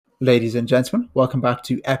Ladies and gentlemen, welcome back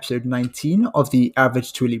to episode 19 of the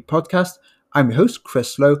Average to Elite podcast. I'm your host,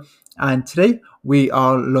 Chris Lowe, and today we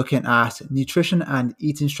are looking at nutrition and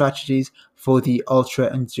eating strategies for the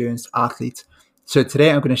ultra endurance athlete. So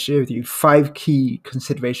today I'm going to share with you 5 key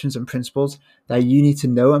considerations and principles that you need to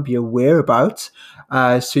know and be aware about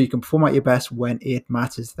so you can perform at your best when it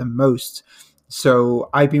matters the most. So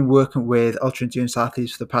I've been working with ultra endurance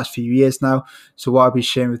athletes for the past few years now. So what I'll be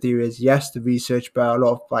sharing with you is, yes, the research, but a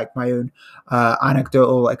lot of my own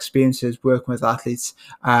anecdotal experiences working with athletes.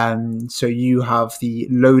 So you have the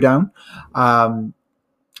lowdown.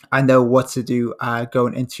 I know what to do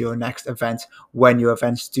going into your next event when your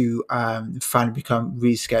events do finally become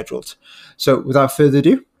rescheduled. So without further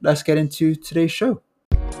ado, let's get into today's show.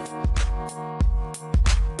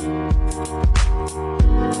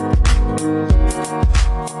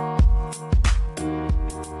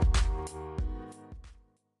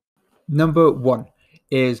 Number 1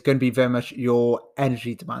 is going to be very much your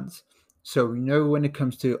energy demands. So we know when it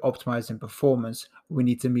comes to optimizing performance, we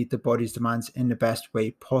need to meet the body's demands in the best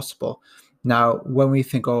way possible. Now, when we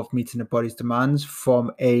think of meeting the body's demands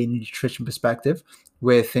from a nutrition perspective,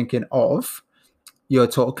 we're thinking of your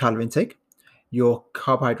total calorie intake, your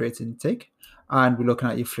carbohydrate intake, and we're looking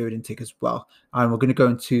at your fluid intake as well. And we're going to go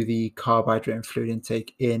into the carbohydrate and fluid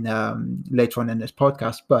intake in later on in this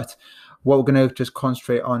podcast. But what we're going to just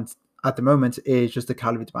concentrate on at the moment is just the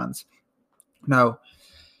calorie demands. Now,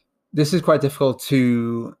 this is quite difficult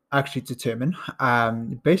to actually determine,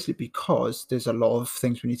 basically because there's a lot of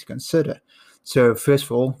things we need to consider. So first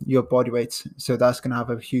of all, your body weight. So that's going to have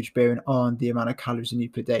a huge bearing on the amount of calories you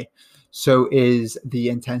need per day. So is the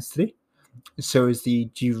intensity, so is the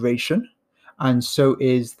duration, and so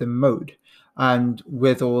is the mode. And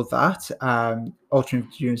with all that, ultra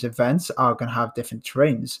endurance events are going to have different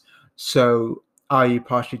terrains. So are you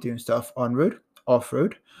partially doing stuff on road, off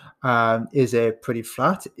road? Is it pretty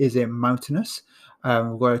flat? Is it mountainous?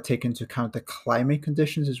 We're going to take into account the climate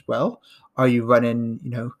conditions as well. Are you running,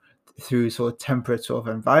 through sort of temperate sort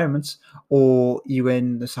of environments, or you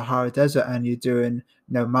in the Sahara Desert and you're doing,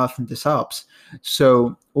 marathon des Alpes?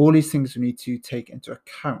 So all these things we need to take into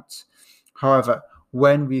account. However,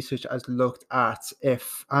 when research has looked at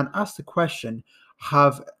and asked the question,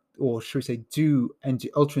 do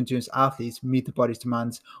ultra endurance athletes meet the body's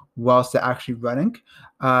demands whilst they're actually running?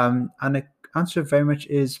 And the answer very much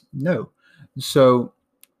is no. So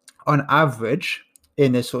on average,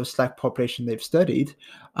 in this sort of select population they've studied,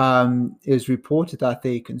 it was reported that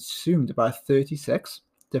they consumed about 36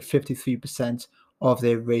 to 53% of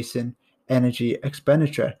their racing energy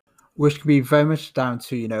expenditure, which can be very much down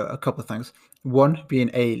to, a couple of things. One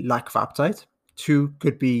being a lack of appetite. 2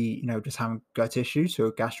 could be, just having gut issues, so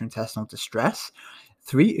gastrointestinal distress.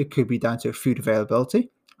 3, it could be down to food availability.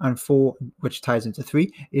 And 4, which ties into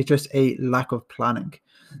 3, is just a lack of planning.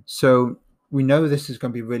 So we know this is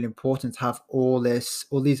going to be really important to have all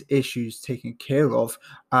these issues taken care of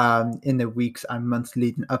in the weeks and months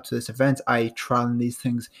leading up to this event. Trialing these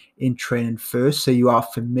things in training first, so you are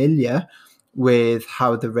familiar with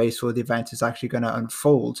how the race or the event is actually going to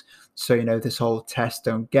unfold. So, this whole test,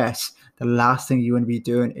 don't guess. The last thing you want to be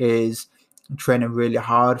doing is training really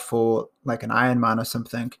hard for like an Ironman or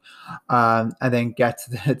something, and then get to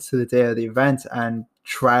the day of the event and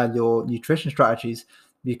trial your nutrition strategies,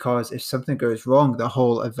 because if something goes wrong, the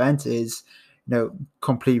whole event is,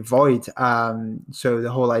 complete void. So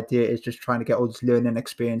the whole idea is just trying to get all these learning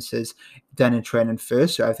experiences done in training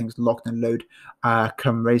first, so everything's locked and load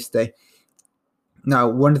come race day. Now,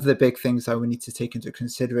 one of the big things that we need to take into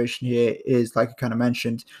consideration here is, like I kind of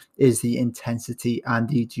mentioned, is the intensity and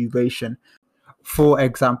the duration. For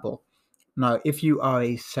example, now, if you are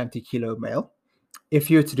a 70-kilo male,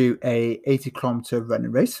 if you were to do a 80-kilometer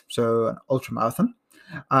running race, so an ultra marathon,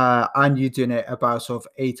 and you're doing it about sort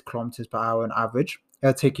of 8 kilometers per hour on average,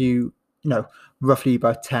 it'll take you, roughly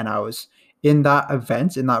about 10 hours. In that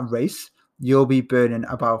event, in that race, you'll be burning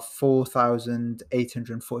about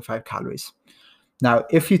 4,845 calories. Now,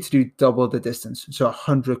 if you to do double the distance, so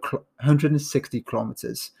 160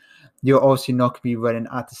 kilometers, you're also not going to be running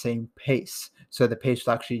at the same pace. So the pace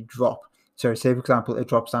will actually drop. So say, for example, it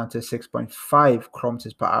drops down to 6.5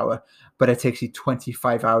 kilometers per hour, but it takes you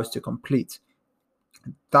 25 hours to complete.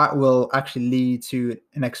 That will actually lead to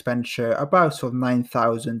an expenditure about sort of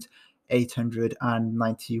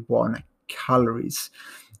 9,891 calories.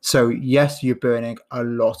 So yes, you're burning a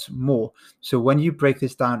lot more. So when you break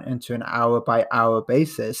this down into an hour by hour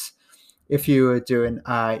basis, if you were doing,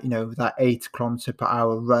 that 8 kilometer per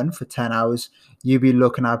hour run for 10 hours, you'd be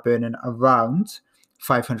looking at burning around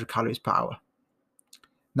 500 calories per hour.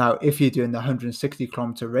 Now, if you're doing the 160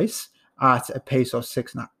 kilometer race at a pace of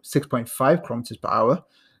 6.5 kilometers per hour,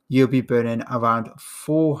 you'll be burning around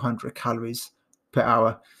 400 calories per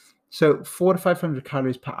hour. So 400 to 500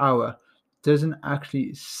 calories per hour doesn't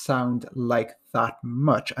actually sound like that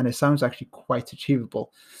much, and it sounds actually quite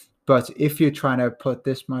achievable. But if you're trying to put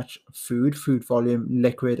this much food volume,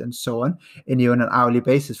 liquid, and so on in you on an hourly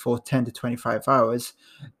basis for 10 to 25 hours,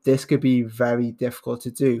 this could be very difficult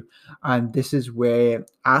to do. And this is where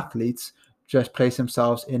athletes just place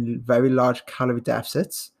themselves in very large calorie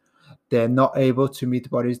deficits. They're not able to meet the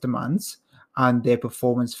body's demands, and their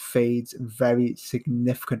performance fades very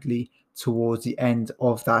significantly towards the end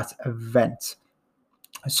of that event.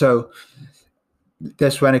 So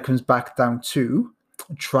that's when it comes back down to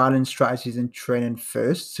trialing strategies and training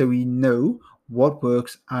first, so we know what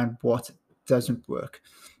works and what doesn't work.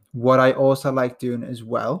 What I also like doing as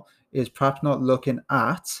well is perhaps not looking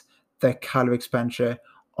at the calorie expenditure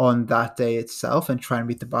on that day itself and try and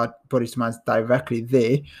meet the body's demands directly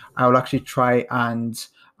there. I will actually try and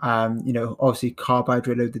obviously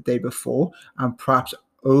carbohydrate load the day before, and perhaps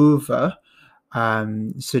over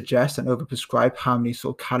suggest and overprescribe how many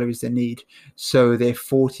sort of calories they need, so their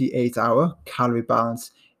 48-hour calorie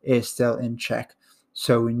balance is still in check.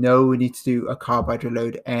 So we know we need to do a carbohydrate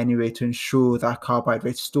load anyway to ensure that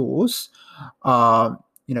carbohydrate stores are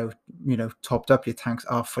topped up. Your tanks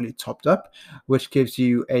are fully topped up, which gives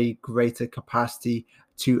you a greater capacity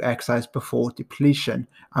to exercise before depletion.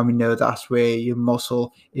 And we know that's where your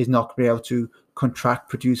muscle is not going to be able to contract,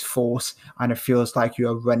 produce force, and it feels like you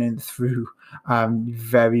are running through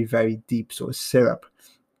very, very deep sort of syrup.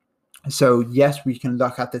 So yes, we can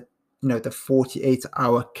look at the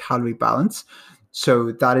 48-hour calorie balance.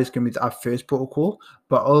 So that is going to be our first protocol,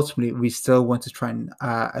 but ultimately we still want to try and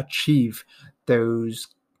achieve those,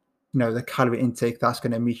 the calorie intake that's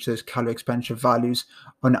going to meet those calorie expenditure values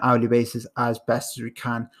on an hourly basis as best as we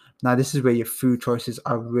can. Now, this is where your food choices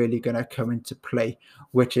are really going to come into play,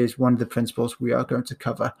 which is one of the principles we are going to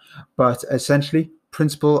cover. But essentially,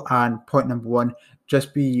 principle and point number one,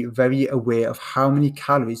 just be very aware of how many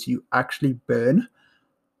calories you actually burn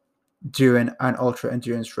during an ultra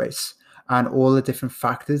endurance race and all the different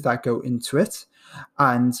factors that go into it,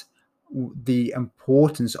 and the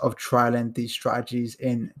importance of trialing these strategies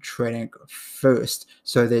in training first,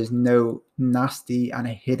 so there's no nasty and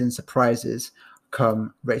hidden surprises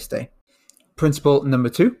come race day. Principle number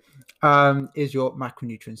two is your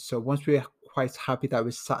macronutrients. So once we're quite happy that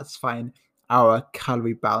we're satisfying our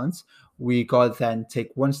calorie balance, we got to then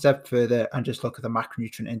take one step further and just look at the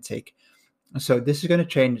macronutrient intake. So this is going to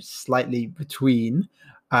change slightly between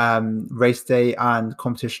race day and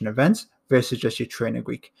competition events versus just your training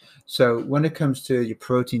week. So when it comes to your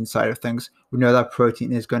protein side of things, we know that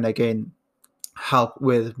protein is going to, again, help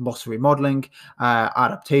with muscle remodeling,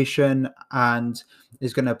 adaptation, and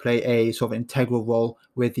is going to play a sort of integral role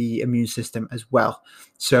with the immune system as well.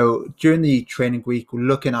 So during the training week, we're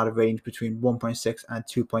looking at a range between 1.6 and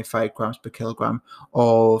 2.5 grams per kilogram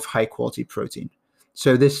of high quality protein.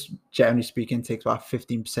 So this, generally speaking, takes about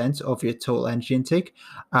 15% of your total energy intake,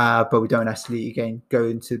 but we don't necessarily, again, go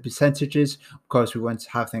into percentages because we want to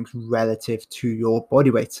have things relative to your body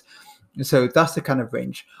weight. So that's the kind of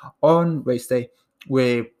range. On race day,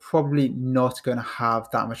 we're probably not going to have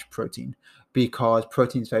that much protein because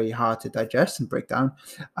protein is very hard to digest and break down.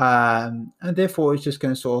 And therefore, it's just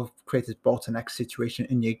going to sort of create this bottleneck situation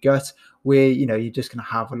in your gut where, you're just going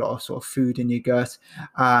to have a lot of sort of food in your gut.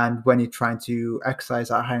 And when you're trying to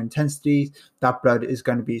exercise at higher intensity, that blood is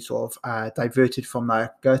going to be sort of diverted from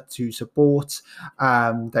that gut to support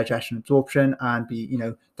digestion absorption and be,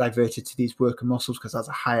 diverted to these working muscles because that's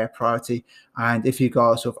a higher priority. And if you've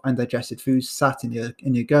got sort of undigested foods sat in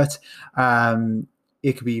your gut,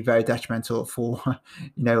 it could be very detrimental for,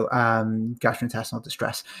 gastrointestinal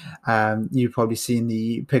distress. You've probably seen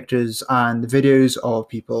the pictures and the videos of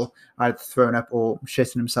people either throwing up or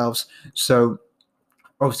shitting themselves. So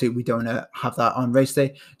obviously we don't have that on race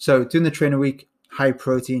day. So during the training week, high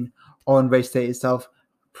protein. On race day itself,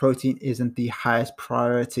 protein isn't the highest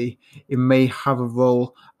priority. It may have a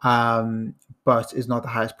role, but is not the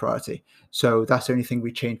highest priority. So that's the only thing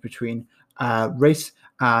we change between race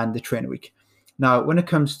and the training week. Now, when it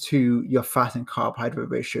comes to your fat and carbohydrate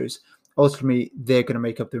ratios, ultimately, they're going to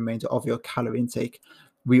make up the remainder of your calorie intake.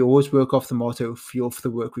 We always work off the motto, fuel for the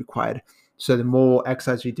work required. So the more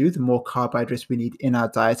exercise we do, the more carbohydrates we need in our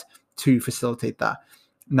diet to facilitate that.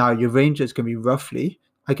 Now, your range is going to be roughly,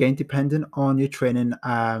 again, dependent on your training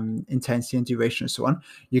intensity and duration and so on,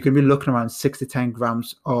 you can be looking around 6 to 10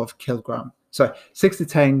 grams of 6 to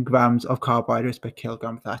 10 grams of carbohydrates per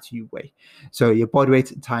kilogram that you weigh. So your body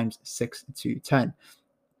weight times 6 to 10.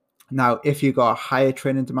 Now, if you got higher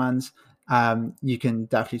training demands, you can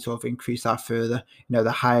definitely sort of increase that further.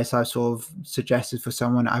 The highest I've sort of suggested for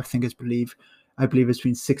someone, I believe it's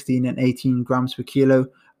between 16 and 18 grams per kilo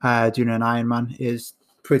doing an Ironman is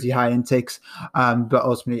pretty high intakes. But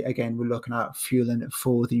ultimately, again, we're looking at fueling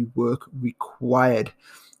for the work required.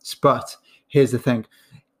 But here's the thing.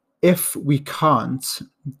 If we can't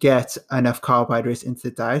get enough carbohydrates into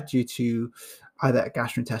the diet due to either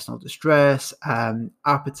gastrointestinal distress,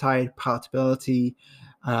 appetite, palatability,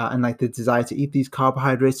 and like the desire to eat these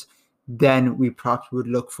carbohydrates, then we perhaps would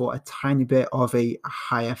look for a tiny bit of a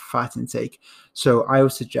higher fat intake. So I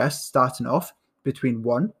would suggest starting off between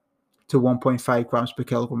 1 to 1.5 grams per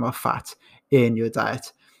kilogram of fat in your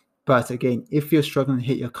diet. But again, if you're struggling to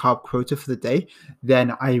hit your carb quota for the day,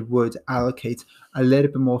 then I would allocate a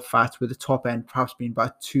little bit more fat, with the top end perhaps being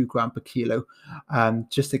about 2 grams per kilo,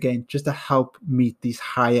 just to help meet these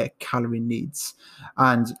higher calorie needs.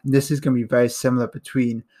 And this is going to be very similar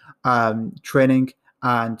between training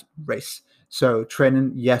and race. So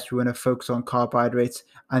training, yes, we want to focus on carbohydrates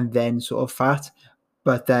and then sort of fat,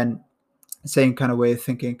 but then same kind of way of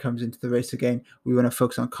thinking comes into the race again. We want to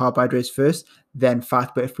focus on carbohydrates first, then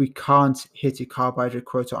fat. But if we can't hit your carbohydrate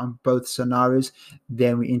quota on both scenarios,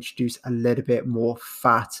 then we introduce a little bit more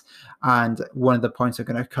fat. And one of the points I'm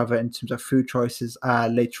going to cover in terms of food choices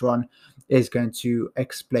later on is going to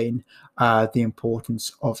explain the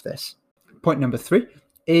importance of this. Point number 3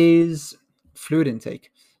 is fluid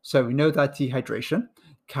intake. So we know that dehydration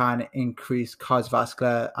can increase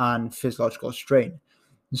cardiovascular and physiological strain.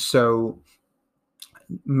 So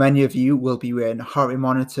many of you will be wearing heart rate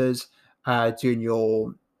monitors during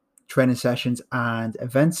your training sessions and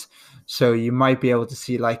events. So you might be able to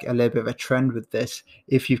see like a little bit of a trend with this.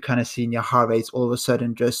 If you've kind of seen your heart rates all of a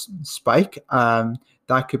sudden just spike,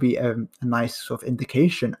 that could be a nice sort of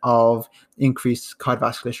indication of increased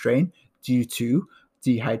cardiovascular strain due to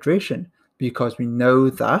dehydration, because we know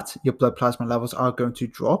that your blood plasma levels are going to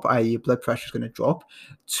drop, i.e. your blood pressure is going to drop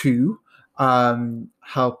to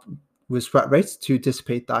help with sweat rates to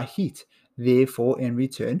dissipate that heat. Therefore, in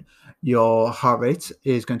return, your heart rate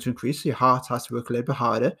is going to increase. Your heart has to work a little bit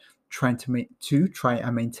harder try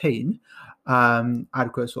and maintain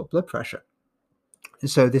adequate sort of blood pressure. And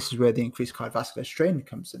so this is where the increased cardiovascular strain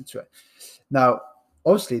comes into it. Now,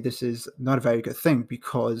 obviously, this is not a very good thing,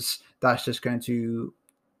 because that's just going to,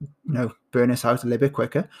 burn us out a little bit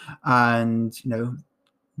quicker and,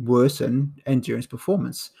 worsen endurance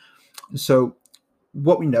performance. So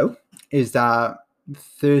what we know is that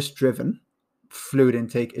thirst-driven fluid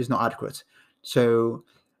intake is not adequate. So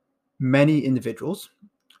many individuals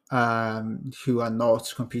who are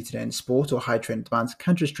not competing in sport or high training demands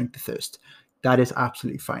can just drink the thirst. That is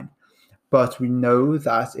absolutely fine. But we know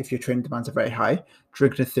that if your training demands are very high,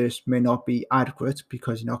 drinking the thirst may not be adequate,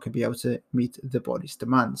 because you're not going to be able to meet the body's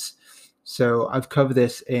demands. So I've covered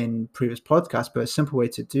this in previous podcasts, but a simple way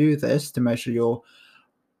to do this, to measure your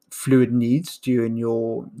fluid needs during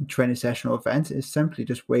your training session or event, is simply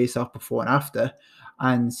just weigh yourself before and after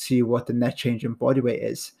and see what the net change in body weight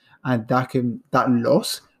is. And that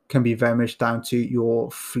loss can be very much down to your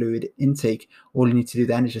fluid intake. All you need to do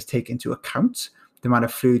then is just take into account the amount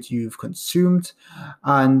of fluid you've consumed,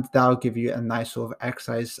 and that'll give you a nice sort of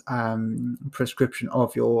exercise prescription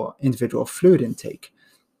of your individual fluid intake.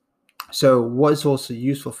 So what is also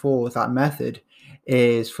useful for that method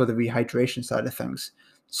is for the rehydration side of things.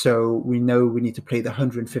 So we know we need to play the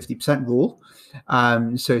 150% rule.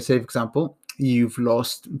 So say, for example, you've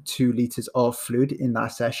lost 2 liters of fluid in that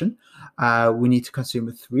session. We need to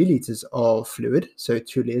consume 3 liters of fluid, so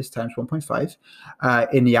 2 liters times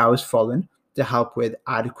 1.5 in the hours following, to help with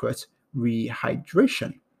adequate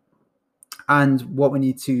rehydration. And what we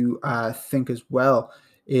need to think as well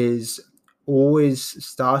is always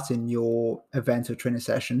starting your event or training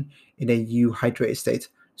session in a euhydrated state.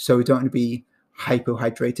 So we don't want to be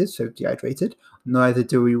hypohydrated, so dehydrated. Neither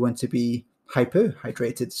do we want to be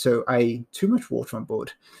hyperhydrated, so too much water on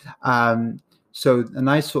board. So a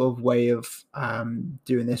nice sort of way of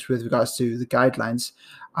doing this with regards to the guidelines,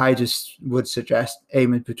 I just would suggest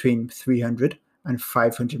aiming between 300 and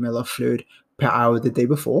 500 ml of fluid per hour the day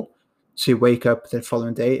before. So you wake up the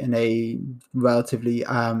following day in a relatively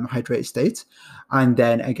hydrated state, and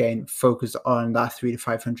then again focus on that 300 to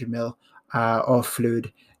 500 ml of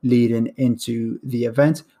fluid leading into the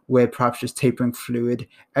event, where perhaps just tapering fluid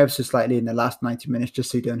ever so slightly in the last 90 minutes, just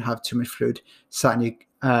so you don't have too much fluid sat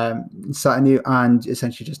in you, and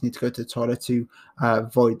essentially just need to go to the toilet to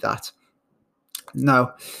avoid that.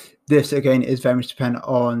 Now, this again is very much dependent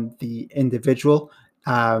on the individual.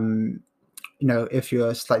 If you're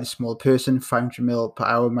a slightly smaller person, 500 ml per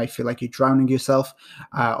hour might feel like you're drowning yourself.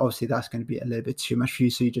 Obviously, that's going to be a little bit too much for you.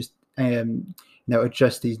 So you just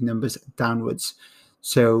adjust these numbers downwards.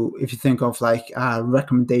 So if you think of like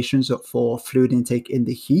recommendations for fluid intake in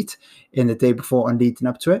the heat in the day before and leading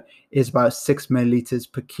up to it, is about 6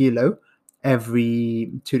 milliliters per kilo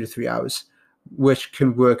every 2 to 3 hours, which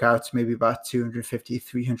can work out to maybe about 250,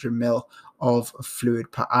 300 mil of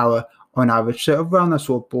fluid per hour on average. So around that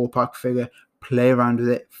sort of ballpark figure, play around with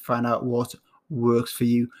it, find out what works for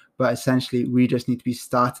you. But essentially, we just need to be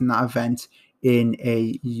starting that event in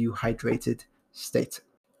a hydrated state.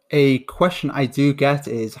 A question I do get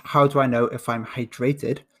is, how do I know if I'm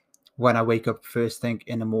hydrated when I wake up first thing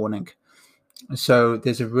in the morning? So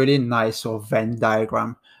there's a really nice sort of Venn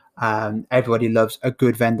diagram. Everybody loves a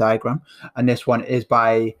good Venn diagram. And this one is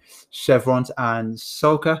by Chevrons and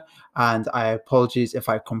Solka. And I apologize if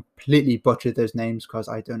I completely butchered those names because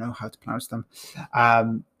I don't know how to pronounce them.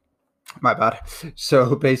 My bad.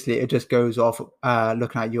 So basically, it just goes off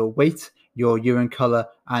looking at your weight, your urine color,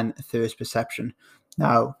 and thirst perception.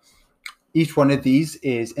 Now, each one of these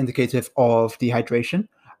is indicative of dehydration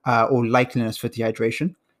or likeliness for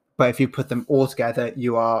dehydration. But if you put them all together,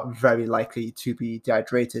 you are very likely to be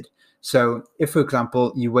dehydrated. So if, for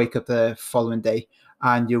example, you wake up the following day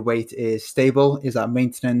and your weight is stable, is at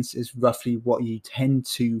maintenance, is roughly what you tend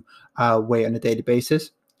to weigh on a daily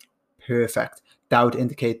basis, perfect. That would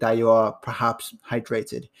indicate that you are perhaps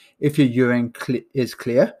hydrated. If your urine is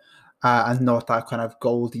clear and not that kind of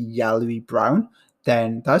goldy, yellowy brown,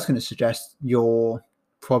 then that's going to suggest you're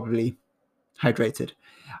probably hydrated.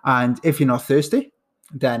 And if you're not thirsty,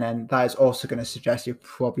 then that is also going to suggest you're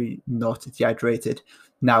probably not dehydrated.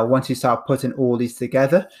 Now, once you start putting all these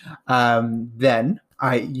together, then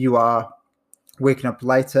you are waking up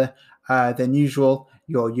lighter than usual,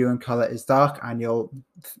 your urine color is dark, and you're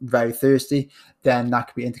very thirsty, then that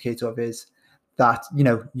could be indicator of is that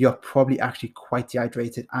you're probably actually quite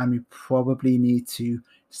dehydrated, and we probably need to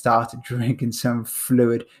start drinking some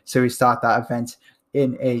fluid. So we start that event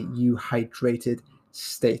in a hydrated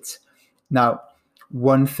state. Now,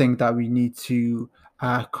 one thing that we need to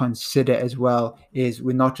consider as well is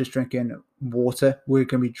we're not just drinking water, we're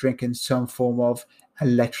going to be drinking some form of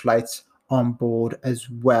electrolytes on board as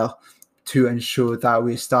well, to ensure that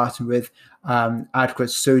we're starting with adequate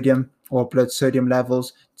sodium or blood sodium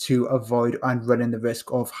levels to avoid and running the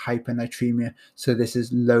risk of hypernatremia. So this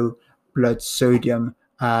is low blood sodium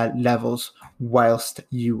levels whilst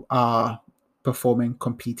you are performing,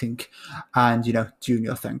 competing, and doing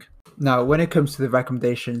your thing. Now, when it comes to the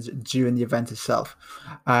recommendations during the event itself,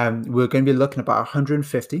 we're going to be looking at about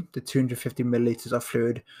 150 to 250 milliliters of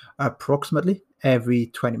fluid approximately every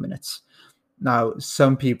 20 minutes. Now,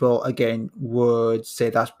 some people, again, would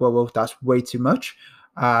say that's way too much.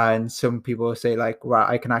 And some people say, like, well,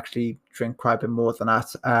 I can actually drink quite a bit more than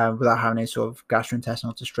that without having any sort of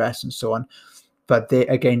gastrointestinal distress and so on. But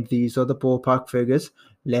these are the ballpark figures.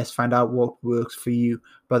 Let's find out what works for you.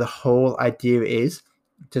 But the whole idea is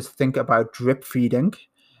to think about drip feeding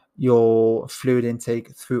your fluid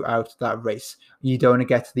intake throughout that race. You don't want to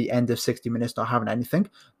get to the end of 60 minutes not having anything,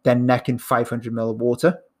 then necking 500 ml of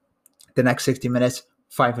water. The next 60 minutes,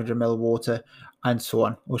 500 ml water, and so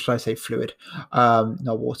on. Or should I say fluid,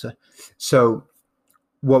 not water. So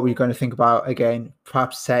what we're going to think about, again,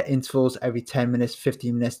 perhaps set intervals every 10 minutes,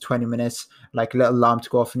 15 minutes, 20 minutes, like a little alarm to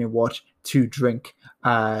go off on your watch to drink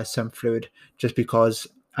some fluid. Just because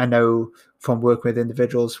I know from work with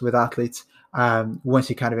individuals, with athletes, once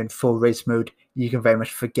you're kind of in full race mode, you can very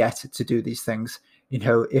much forget to do these things.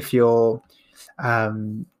 If you're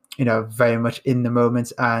very much in the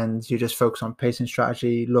moment and you just focus on pacing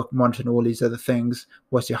strategy, monitoring all these other things,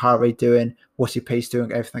 what's your heart rate doing, what's your pace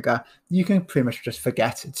doing, everything like that, you can pretty much just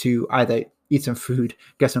forget to either eat some food,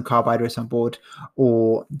 get some carbohydrates on board,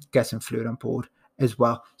 or get some fluid on board as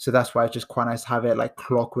well. So that's why it's just quite nice to have it like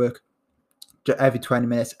clockwork, every 20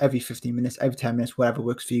 minutes, every 15 minutes, every 10 minutes, whatever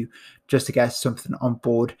works for you, just to get something on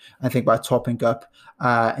board and think about topping up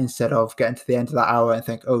instead of getting to the end of that hour and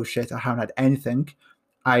think, oh shit, I haven't had anything.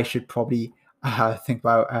 I should probably think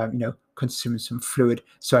about, consuming some fluid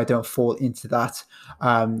so I don't fall into that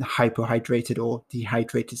hyperhydrated or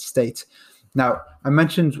dehydrated state. Now, I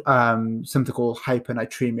mentioned something called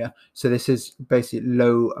hypernatremia. So this is basically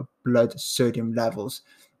low blood sodium levels.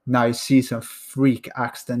 Now, you see some freak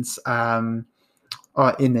accidents in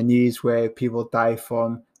the news where people die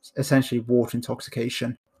from essentially water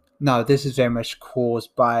intoxication. Now, this is very much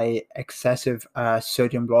caused by excessive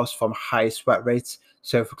sodium loss from high sweat rates.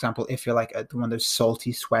 So, for example, if you're like one of those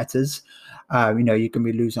salty sweaters, you can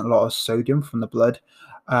be losing a lot of sodium from the blood,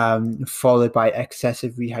 followed by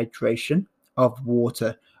excessive rehydration of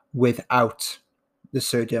water without the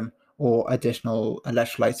sodium or additional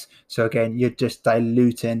electrolytes. So again, you're just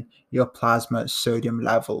diluting your plasma sodium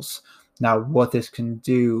levels. Now, what this can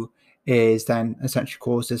do is then essentially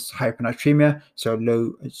cause this hyponatremia, so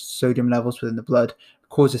low sodium levels within the blood,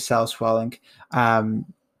 causes cell swelling, and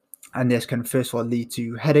this can first of all lead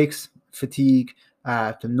to headaches, fatigue,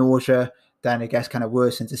 to nausea. Then it gets kind of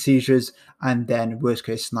worse into seizures, and then worst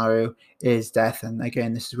case scenario is death. And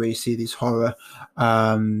again, this is where you see these horror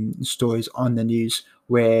stories on the news,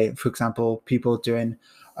 where, for example, people doing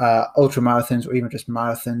ultra marathons or even just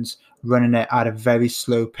marathons, running it at a very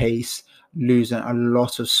slow pace, losing a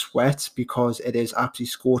lot of sweat because it is absolutely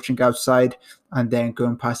scorching outside, and then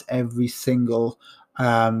going past every single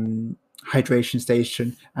hydration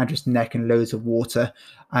station and just necking loads of water.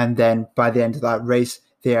 And then by the end of that race,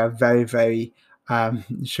 they are very, very,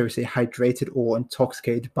 shall we say, hydrated or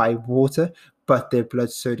intoxicated by water, but their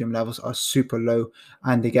blood sodium levels are super low,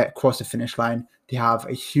 and they get across the finish line. They have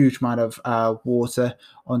a huge amount of water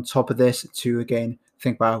on top of this to, again,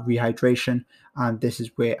 think about rehydration. And this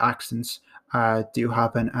is where accidents do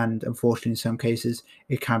happen. And unfortunately, in some cases,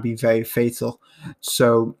 it can be very fatal.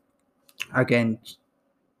 So again,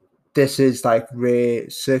 this is like rare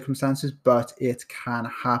circumstances, but it can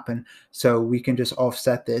happen. So we can just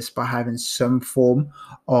offset this by having some form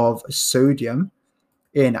of sodium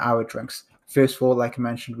in our drinks. First of all, like I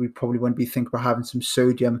mentioned, we probably wouldn't be thinking about having some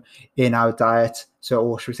sodium in our diet. So,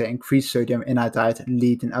 or should we say, increased sodium in our diet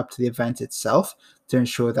leading up to the event itself, to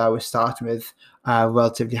ensure that we're starting with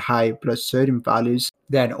relatively high blood sodium values.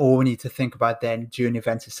 Then all we need to think about then during the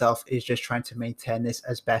event itself is just trying to maintain this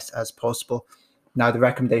as best as possible. Now, the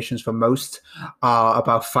recommendations for most are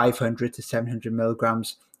about 500 to 700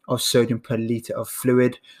 milligrams of sodium per liter of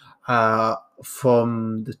fluid.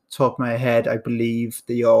 From the top of my head, I believe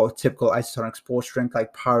your typical isotonic sports drink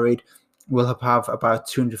like Powerade will have about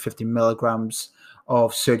 250 milligrams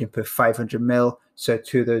of sodium per 500 ml. So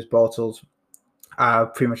two of those bottles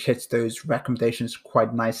pretty much hits those recommendations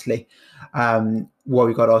quite nicely. What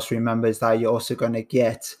we got to also remember is that you're also going to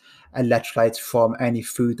get electrolytes from any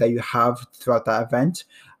food that you have throughout that event,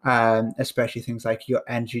 especially things like your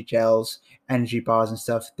energy gels, energy bars and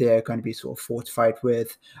stuff. They're going to be sort of fortified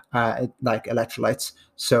with like electrolytes.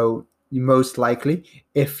 So most likely,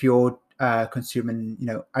 if you're consuming,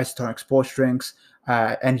 isotonic sports drinks,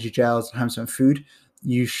 energy gels, and have some food,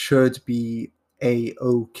 you should be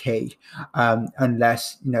okay,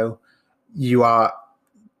 unless you are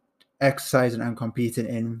exercising and competing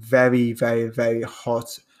in very, very, very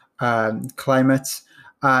hot climates,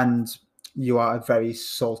 and you are a very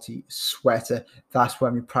salty sweater. That's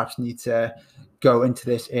when we perhaps need to go into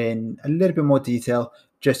this in a little bit more detail,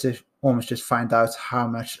 just to almost just find out how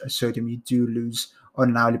much sodium you do lose on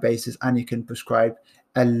an hourly basis, and you can prescribe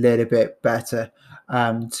a little bit better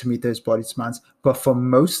to meet those body demands. But for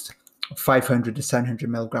most, 500 to 700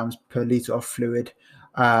 milligrams per liter of fluid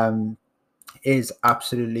is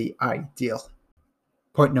absolutely ideal.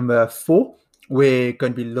 Point number 4, we're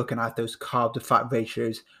going to be looking at those carb to fat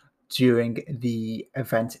ratios during the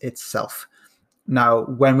event itself. Now,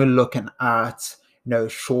 when we're looking at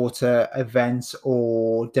shorter events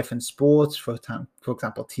or different sports, for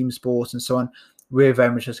example, team sports and so on, we're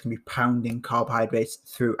very much just going to be pounding carbohydrates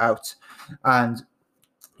throughout. And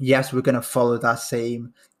yes, we're going to follow that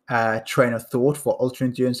same train of thought for ultra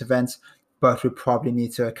endurance events, but we probably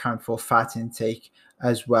need to account for fat intake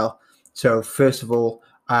as well. So first of all,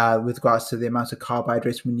 with regards to the amount of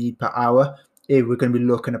carbohydrates we need per hour, we're going to be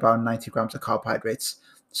looking about 90 grams of carbohydrates.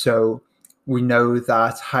 So we know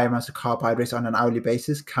that high amounts of carbohydrates on an hourly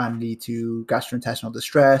basis can lead to gastrointestinal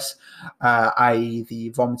distress, i.e. the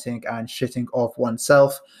vomiting and shitting of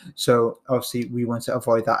oneself. So obviously we want to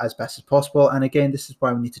avoid that as best as possible. And again, this is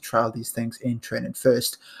why we need to trial these things in training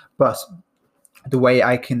first. But the way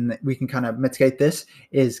we can kind of mitigate this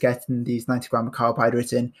is getting these 90 grams of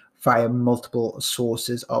carbohydrates in via multiple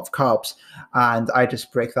sources of carbs. And I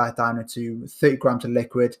just break that down into 30 grams of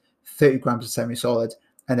liquid, 30 grams of semi-solid,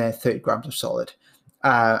 and then 30 grams of solid.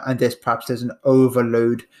 And this perhaps doesn't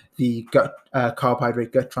overload the gut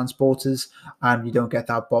carbohydrate gut transporters, and you don't get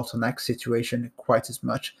that bottleneck situation quite as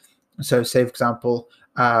much. So say, for example,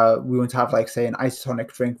 we want to have, like, say, an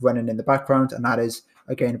isotonic drink running in the background, and that is,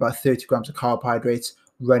 again, about 30 grams of carbohydrates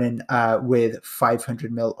running with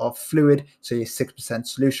 500 ml of fluid, so your 6%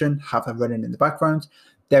 solution, have that running in the background.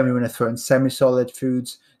 Then we want to throw in semi-solid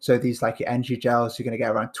foods. So these, like your energy gels, you're going to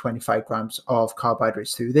get around 25 grams of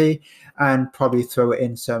carbohydrates through there, and probably throw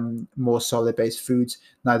in some more solid-based foods.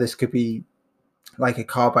 Now, this could be like a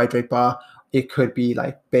carbohydrate bar. It could be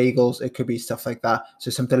like bagels. It could be stuff like that.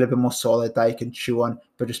 So something a little bit more solid that you can chew on,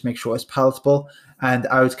 but just make sure it's palatable. And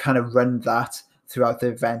I would kind of run that throughout the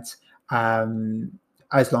event.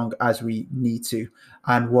 as long as we need to.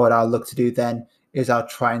 And what I'll look to do then is I'll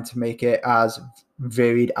try to make it as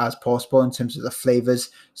varied as possible in terms of the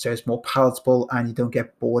flavors, so it's more palatable and you don't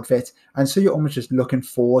get bored of it. And so you're almost just looking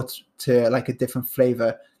forward to like a different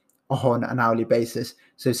flavor on an hourly basis.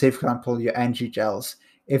 So say, for example, your energy gels,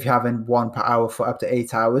 if you're having one per hour for up to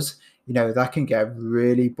 8 hours, that can get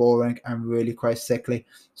really boring and really quite sickly.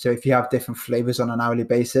 So if you have different flavors on an hourly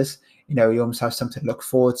basis, you almost have something to look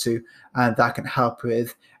forward to, and that can help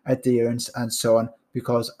with adherence and so on,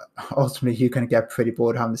 because ultimately you're going to get pretty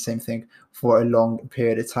bored having the same thing for a long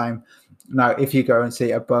period of time. Now, if you go and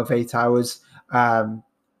say above 8 hours,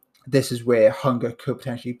 this is where hunger could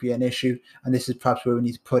potentially be an issue, and this is perhaps where we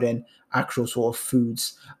need to put in actual sort of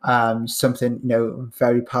foods, something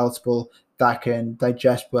very palatable that can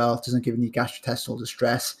digest well, doesn't give any gastrointestinal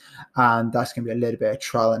distress, and that's going to be a little bit of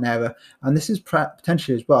trial and error. And this is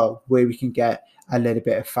potentially as well where we can get a little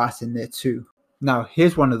bit of fat in there too. Now,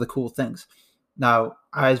 here's one of the cool things. Now,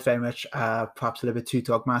 I was very much perhaps a little bit too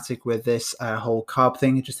dogmatic with this whole carb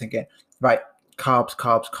thing, just thinking, right, carbs,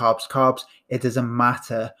 carbs, carbs, carbs. It doesn't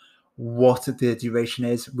matter what the duration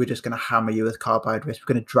is. We're just going to hammer you with carbohydrates.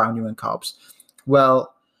 We're going to drown you in carbs.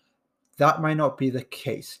 Well, that might not be the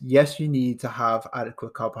case. Yes, you need to have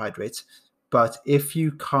adequate carbohydrates, but if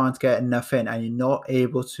you can't get enough in and you're not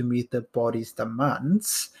able to meet the body's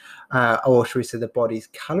demands, or should we say the body's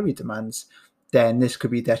calorie demands, then this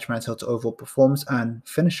could be detrimental to overall performance and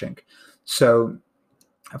finishing. So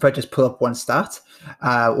if I just pull up one stat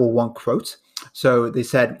or one quote. So they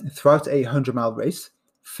said, throughout a 100-mile race,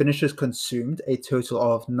 finishers consumed a total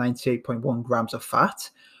of 98.1 grams of fat,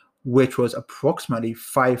 which was approximately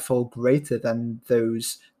 5-fold greater than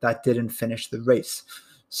those that didn't finish the race.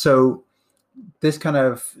 So this kind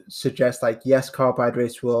of suggests, like, yes,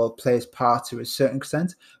 carbohydrates will play its part to a certain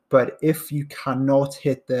extent, but if you cannot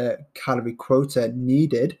hit the calorie quota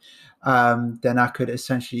needed, then that could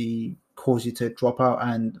essentially cause you to drop out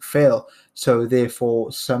and fail. So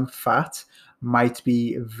therefore, some fat might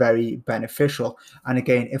be very beneficial. And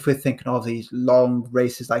again, if we're thinking of these long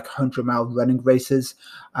races, like 100-mile running races,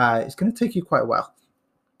 it's going to take you quite a while.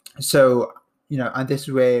 So, and this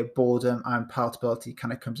is where boredom and palatability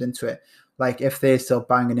kind of comes into it. Like if they're still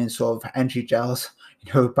banging in sort of energy gels,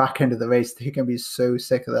 back end of the race, they're going to be so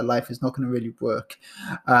sick of their life. It's not going to really work.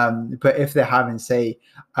 But if they're having, say,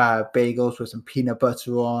 bagels with some peanut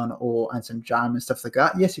butter on and some jam and stuff like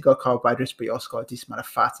that, yes, you've got carbohydrates, but you also got a decent amount of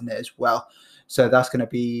fat in it as well. So that's going to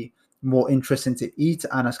be more interesting to eat,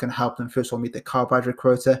 and that's going to help them first of all meet the carbohydrate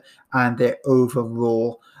quota and their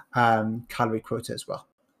overall calorie quota as well.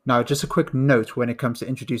 Now, just a quick note when it comes to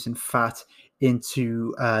introducing fat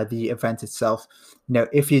into the event itself.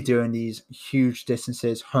 If you're doing these huge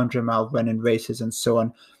distances, 100-mile running races and so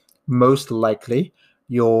on, most likely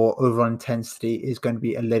your overall intensity is going to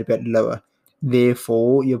be a little bit lower.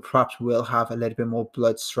 Therefore, you perhaps will have a little bit more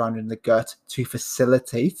blood surrounding the gut to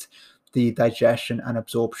facilitate the digestion and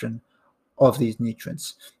absorption of these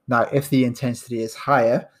nutrients. Now, if the intensity is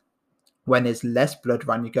higher, when there's less blood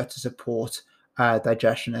around your gut to support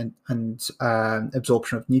digestion and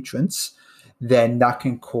absorption of nutrients, then that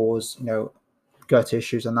can cause gut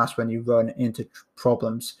issues, and that's when you run into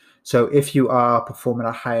problems. So if you are performing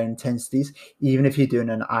at higher intensities, even if you're doing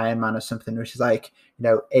an Ironman or something, which is like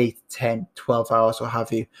 8, 10, 12 hours or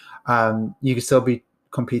have you, you can still be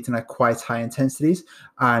competing at quite high intensities,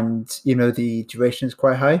 and the duration is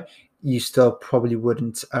quite high. You still probably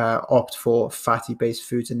wouldn't opt for fatty-based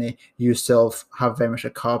foods in there. You still have very much a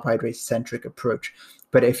carbohydrate-centric approach.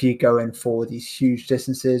 But if you go in for these huge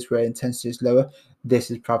distances where intensity is lower,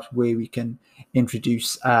 this is perhaps where we can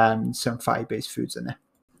introduce some fatty-based foods in there.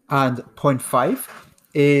 And point 5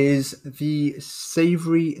 is the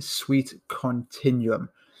savory sweet continuum.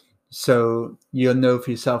 So you'll know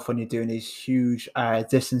for yourself when you're doing these huge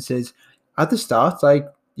distances at the start, like,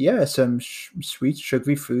 yeah, some sweet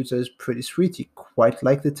sugary foods is pretty sweet. You quite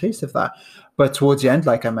like the taste of that. But towards the end,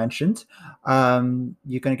 like I mentioned,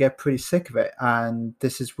 you're going to get pretty sick of it. And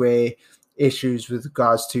this is where issues with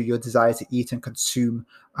regards to your desire to eat and consume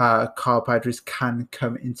carbohydrates can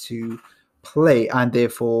come into play, and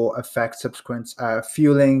therefore affect subsequent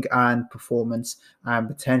fueling and performance, and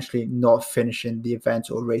potentially not finishing the event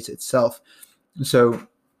or race itself. So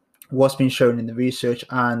what's been shown in the research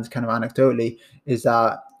and kind of anecdotally is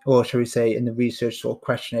that, or shall we say in the research or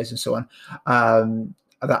questionnaires and so on,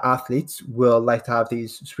 that athletes will like to have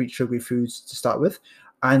these sweet sugary foods to start with,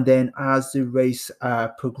 and then as the race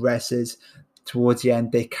progresses towards the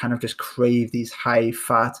end, they kind of just crave these high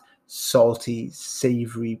fat salty,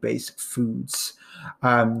 savory based foods.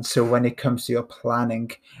 So when it comes to your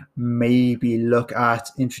planning, maybe look at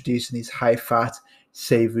introducing these high fat,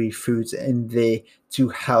 savory foods in there to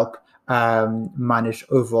help manage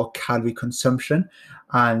overall calorie consumption,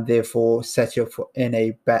 and therefore set you up in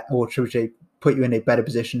a better, or should we put you in a better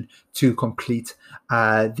position to complete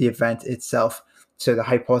the event itself. So the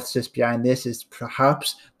hypothesis behind this is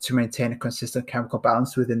perhaps to maintain a consistent chemical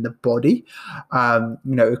balance within the body.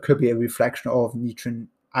 It could be a reflection of nutrient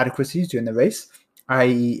adequacies during the race,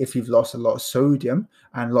 i.e. if you've lost a lot of sodium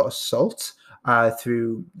and a lot of salt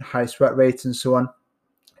through high sweat rates and so on,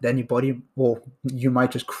 then your body, or you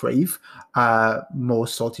might just crave more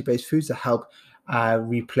salty-based foods to help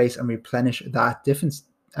replace and replenish that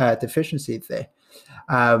deficiency there.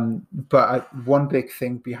 But one big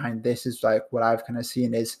thing behind this is like what I've kind of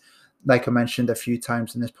seen is, like I mentioned a few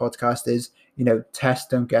times in this podcast, is, test,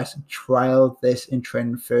 don't guess, trial this in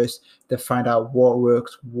training first to find out what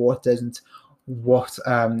works, what doesn't, what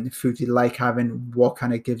food you like having, what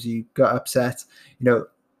kind of gives you gut upset.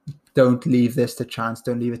 Don't leave this to chance.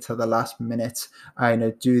 Don't leave it till the last minute.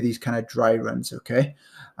 Do these kind of dry runs, okay?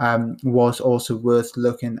 What's also worth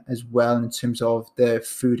looking as well in terms of the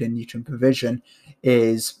food and nutrient provision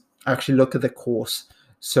is actually look at the course.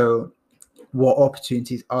 So what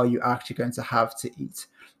opportunities are you actually going to have to eat?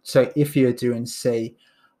 So if you're doing, say,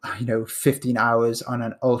 15 hours on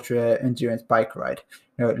an ultra endurance bike ride,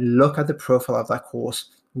 look at the profile of that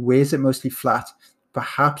course. Where is it mostly flat?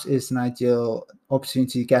 Perhaps it's an ideal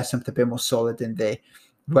opportunity to get something a bit more solid in there.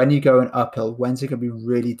 When you're going uphill, when's it going to be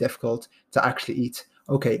really difficult to actually eat?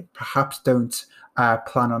 Okay, perhaps don't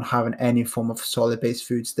plan on having any form of solid-based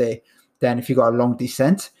foods there. Then if you've got a long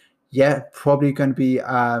descent, probably going to be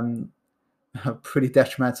pretty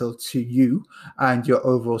detrimental to you and your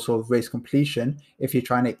overall sort of race completion if you're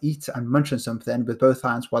trying to eat and munch on something with both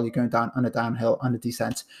hands while you're going down on a downhill on a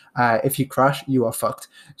descent. If you crash, you are fucked.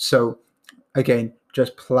 So again,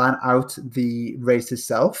 just plan out the race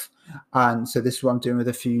itself. And so this is what I'm doing with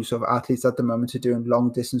a few sort of athletes at the moment who are doing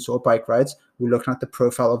long distance or bike rides. We're looking at the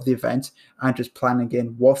profile of the event and just planning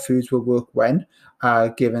in what foods will work when,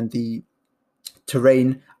 given the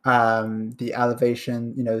terrain, the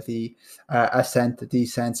elevation, the ascent, the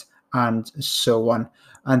descent, and so on.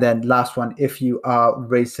 And then last one, if you are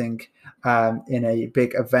racing in a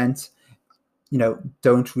big event,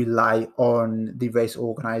 don't rely on the race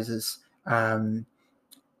organizers.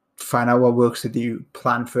 Find out what works with you,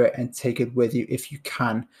 plan for it, and take it with you if you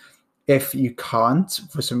can. If you can't,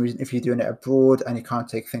 for some reason, if you're doing it abroad and you can't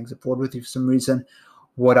take things abroad with you for some reason,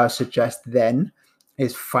 what I suggest then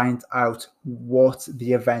is find out what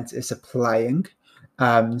the event is supplying.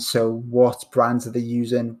 So what brands are they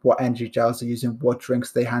using, what energy gels they're using, what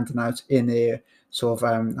drinks they're handing out in their sort of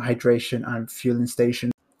hydration and fueling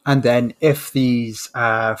station. And then if these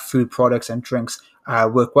food products and drinks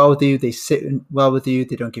work well with you, they sit well with you,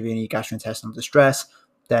 they don't give you any gastrointestinal distress,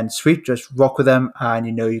 then sweet, just rock with them, and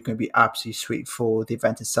you're going to be absolutely sweet for the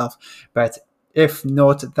event itself. But if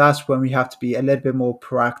not, that's when we have to be a little bit more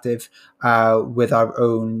proactive with our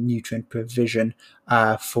own nutrient provision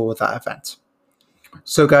for that event.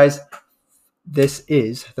 So guys, this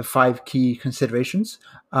is the 5 key considerations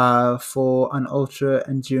for an ultra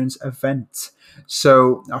endurance event.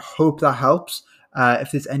 So I hope that helps.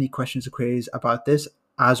 If there's any questions or queries about this,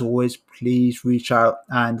 as always, please reach out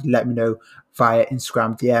and let me know via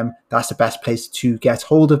Instagram DM. That's the best place to get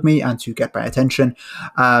hold of me and to get my attention.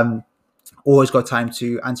 Always got time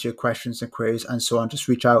to answer your questions and queries and so on. Just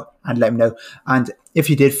reach out and let me know. And if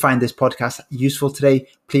you did find this podcast useful today,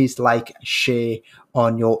 please like, share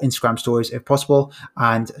on your Instagram stories if possible,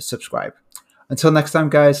 and subscribe. Until next time,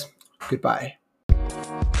 guys, goodbye.